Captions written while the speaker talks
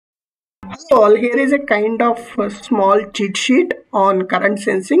So all here is a kind of small cheat sheet on current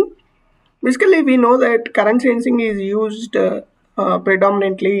sensing. Basically, we know that current sensing is used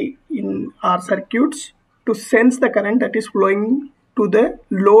predominantly in our circuits to sense the current that is flowing to the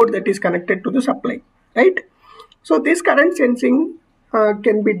load that is connected to the supply, right? So this current sensing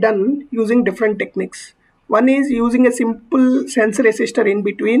can be done using different techniques. One is using a simple sense resistor in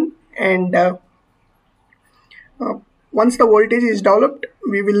between, and uh, once the voltage is developed,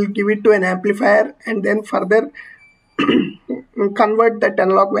 we will give it to an amplifier and then further convert that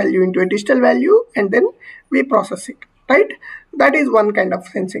analog value into a digital value, and then we process it, right? That is one kind of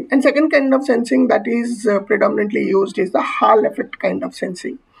sensing. And second kind of sensing that is predominantly used is the Hall effect kind of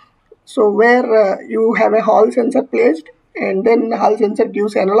sensing. So where you have a Hall sensor placed, and then the Hall sensor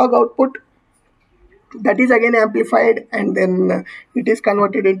gives analog output that is again amplified, and then it is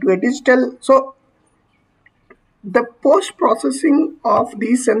converted into a digital. So the post processing of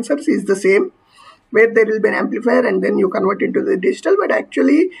these sensors is the same, where there will be an amplifier and then you convert into the digital, but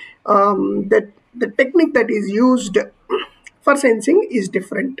actually the technique that is used for sensing is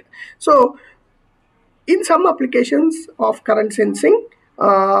different. So in some applications of current sensing,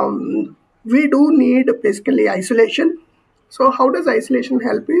 we do need basically isolation. So how does isolation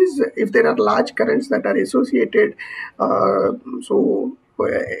help is if there are large currents that are associated, so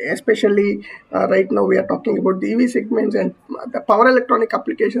especially right now we are talking about the EV segments and the power electronic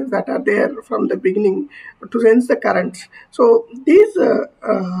applications that are there from the beginning to sense the currents. So these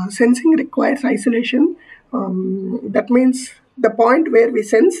sensing requires isolation. That means the point where we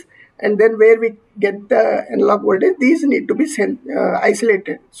sense and then where we get the analog voltage, these need to be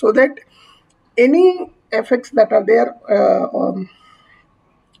isolated so that any effects that are there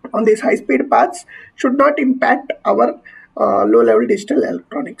on these high-speed paths should not impact our low-level digital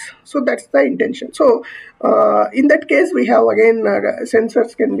electronics. So that's the intention. So in that case, we have again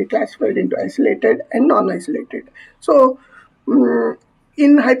sensors can be classified into isolated and non-isolated. So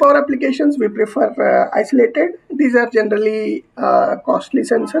in high-power applications, we prefer isolated. These are generally costly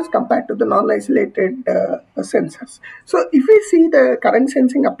sensors compared to the non-isolated sensors. So if we see the current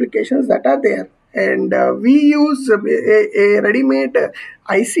sensing applications that are there, and we use a ready-made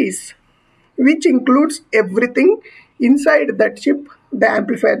ICs, which includes everything inside that chip, the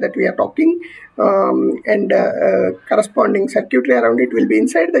amplifier that we are talking, and corresponding circuitry around it will be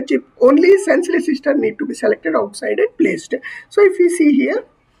inside the chip. Only sense resistor need to be selected outside and placed. So if you see here,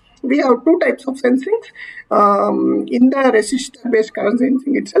 we have two types of sensings in the resistor-based current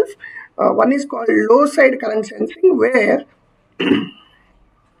sensing itself. One is called low-side current sensing, where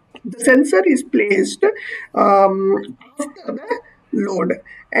the sensor is placed after the load.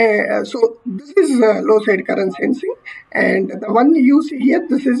 So this is low side current sensing, and the one you see here,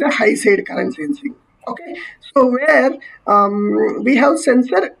 this is a high side current sensing. Okay, so where we have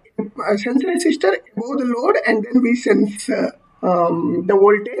sensor resistor above the load, and then we sense the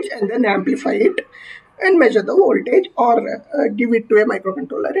voltage and then amplify it and measure the voltage, or give it to a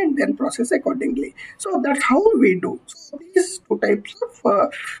microcontroller and then process accordingly. So that's how we do. So these two types of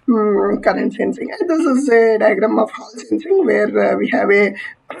current sensing, and this is a diagram of Hall sensing, where we have a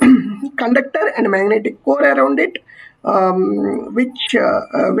conductor and a magnetic core around it, which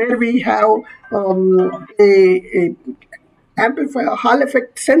where we have a amplifier Hall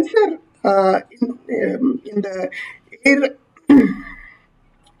effect sensor in the air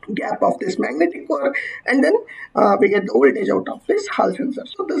gap of this magnetic core, and then we get the voltage out of this Hall sensor.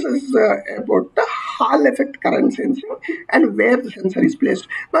 So this is about the Hall effect current sensing and where the sensor is placed.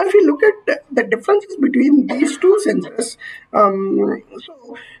 Now if you look at the differences between these two sensors,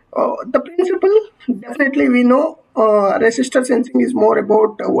 the principle, definitely we know resistor sensing is more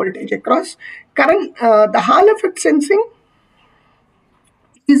about voltage across. The Hall effect sensing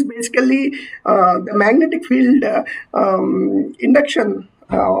is basically the magnetic field induction,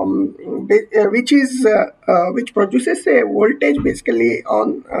 which produces a voltage basically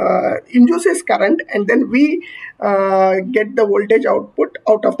on induces current, and then we get the voltage output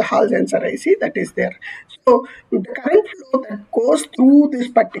out of the Hall sensor IC that is there. So the current flow that goes through this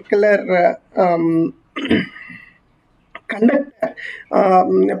particular conductor,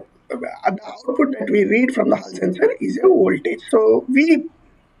 the output that we read from the Hall sensor is a voltage. So we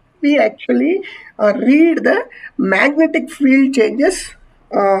actually read the magnetic field changes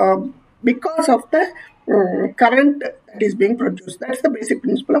because of the current that is being produced. That's the basic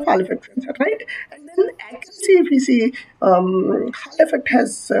principle of Hall effect sensor, right? And then accuracy, if we see, Hall effect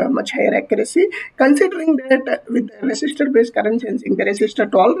has much higher accuracy, considering that with the resistor-based current sensing, the resistor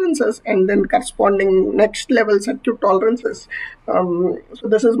tolerances and then corresponding next level circuit tolerances. So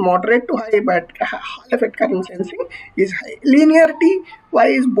this is moderate to high, but Hall effect current sensing is high. Linearity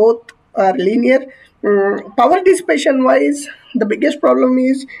wise, both are linear. Power dissipation wise, the biggest problem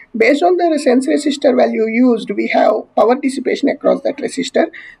is based on the sense resistor value used, we have power dissipation across that resistor.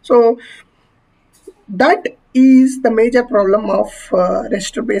 So that is the major problem of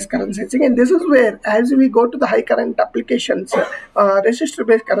resistor-based current sensing, and this is where, as we go to the high current applications,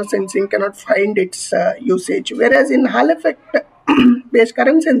 resistor-based current sensing cannot find its usage. Whereas in Hall effect based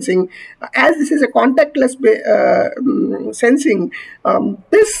current sensing, as this is a contactless sensing,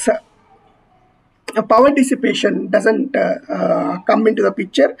 this power dissipation doesn't come into the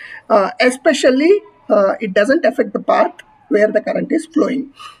picture, especially it doesn't affect the path where the current is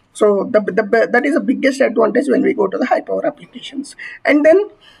flowing. So that is the biggest advantage when we go to the high power applications. And then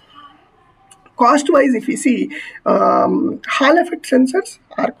cost wise, if you see, Hall effect sensors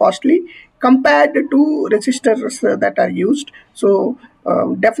are costly compared to resistors that are used. So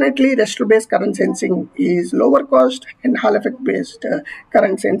definitely resistor based current sensing is lower cost, and Hall effect based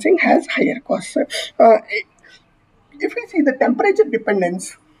current sensing has higher costs. If we see the temperature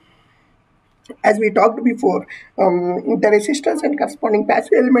dependence, as we talked before, the resistors and corresponding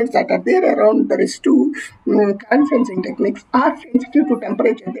passive elements that are there around the resistive current sensing techniques are sensitive to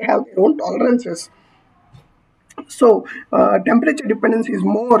temperature. They have their own tolerances. So temperature dependence is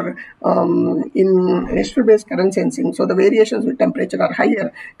more in resistor-based current sensing. So the variations with temperature are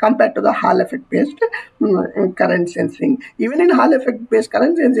higher compared to the Hall effect-based current sensing. Even in Hall effect-based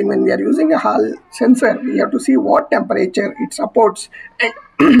current sensing, when we are using a Hall sensor, we have to see what temperature it supports,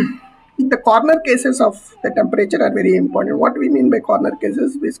 and the corner cases of the temperature are very important. What we mean by corner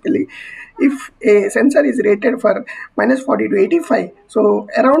cases, basically, if a sensor is rated for -40 to 85, so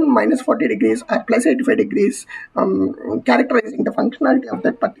around -40 degrees or +85 degrees, characterizing the functionality of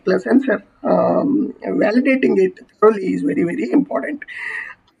that particular sensor, validating it thoroughly is very, very important.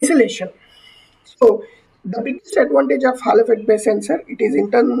 Isolation. So the biggest advantage of Hall effect based sensor, it is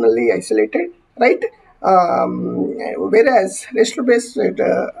internally isolated, right? Whereas resistor based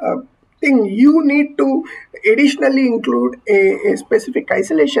thing, you need to additionally include a specific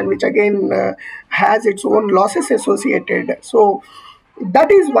isolation, which again has its own losses associated. So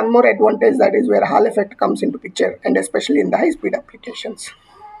that is one more advantage. That is where Hall effect comes into picture, and especially in the high speed applications.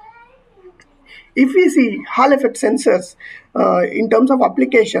 If we see Hall effect sensors in terms of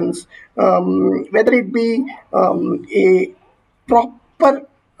applications, whether it be a proper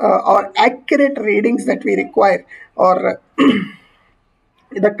or accurate readings that we require, or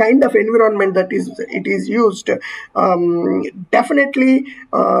the kind of environment that it is used, definitely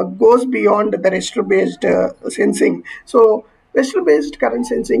goes beyond the resistor based sensing. So resistor based current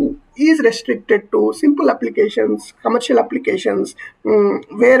sensing is restricted to simple applications, commercial applications,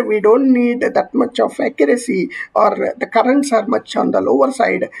 where we don't need that much of accuracy, or the currents are much on the lower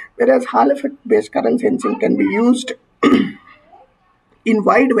side, whereas Hall effect based current sensing can be used in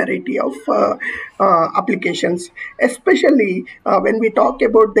wide variety of applications, especially when we talk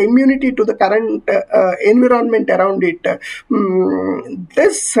about the immunity to the current environment around it.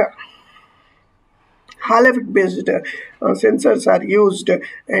 This Hall effect based sensors are used,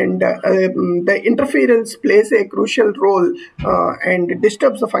 and the interference plays a crucial role and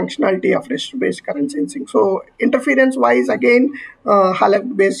disturbs the functionality of resistor based current sensing. So interference wise, again, Hall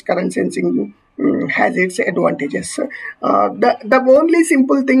effect based current sensing has its advantages. The only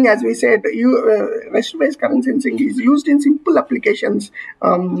simple thing, as we said, resistor based current sensing is used in simple applications,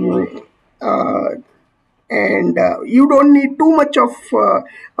 and you don't need too much of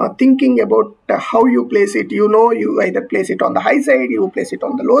thinking about how you place it. You either place it on the high side, you place it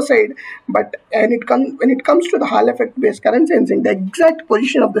on the low side. But when it comes to the Hall effect based current sensing, the exact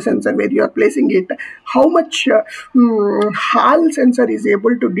position of the sensor where you are placing it, how much Hall sensor is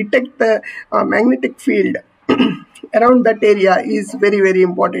able to detect the magnetic field around that area is very, very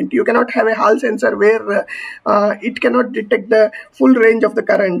important. You cannot have a Hall sensor where it cannot detect the full range of the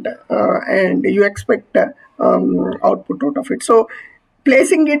current, and you expect output out of it. So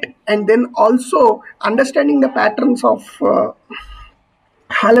placing it, and then also understanding the patterns of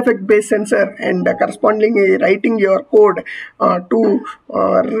Hall effect based sensor, and correspondingly writing your code to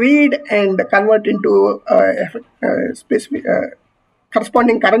read and convert into specific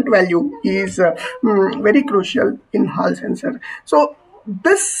corresponding current value is very crucial in Hall sensor. So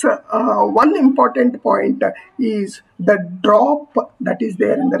this one important point is the drop that is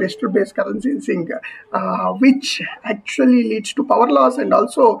there in the resistor based current sensing, which actually leads to power loss, and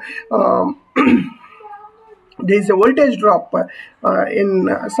also there is a voltage drop in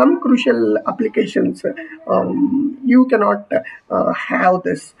some crucial applications. You cannot have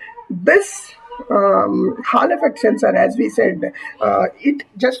this. Hall effect sensor, as we said, it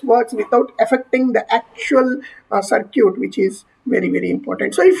just works without affecting the actual circuit, which is very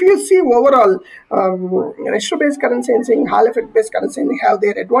important. So if you see overall, registrar based current sensing, Hall effect based current sensing have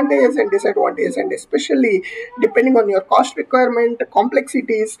their advantages and disadvantages, and especially depending on your cost requirement,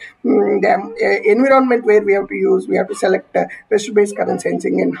 complexities, the environment where we have to select registrar based current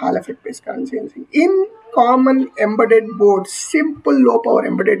sensing and Hall effect based current sensing. In common embedded boards, simple low power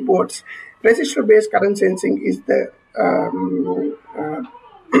embedded boards, resistor based current sensing is the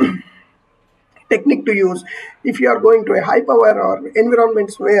technique to use. If you are going to a high power or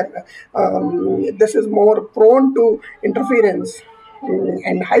environments where this is more prone to interference,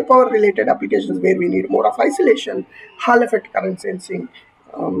 and high power related applications where we need more of isolation, Hall effect current sensing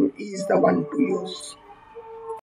is the one to use.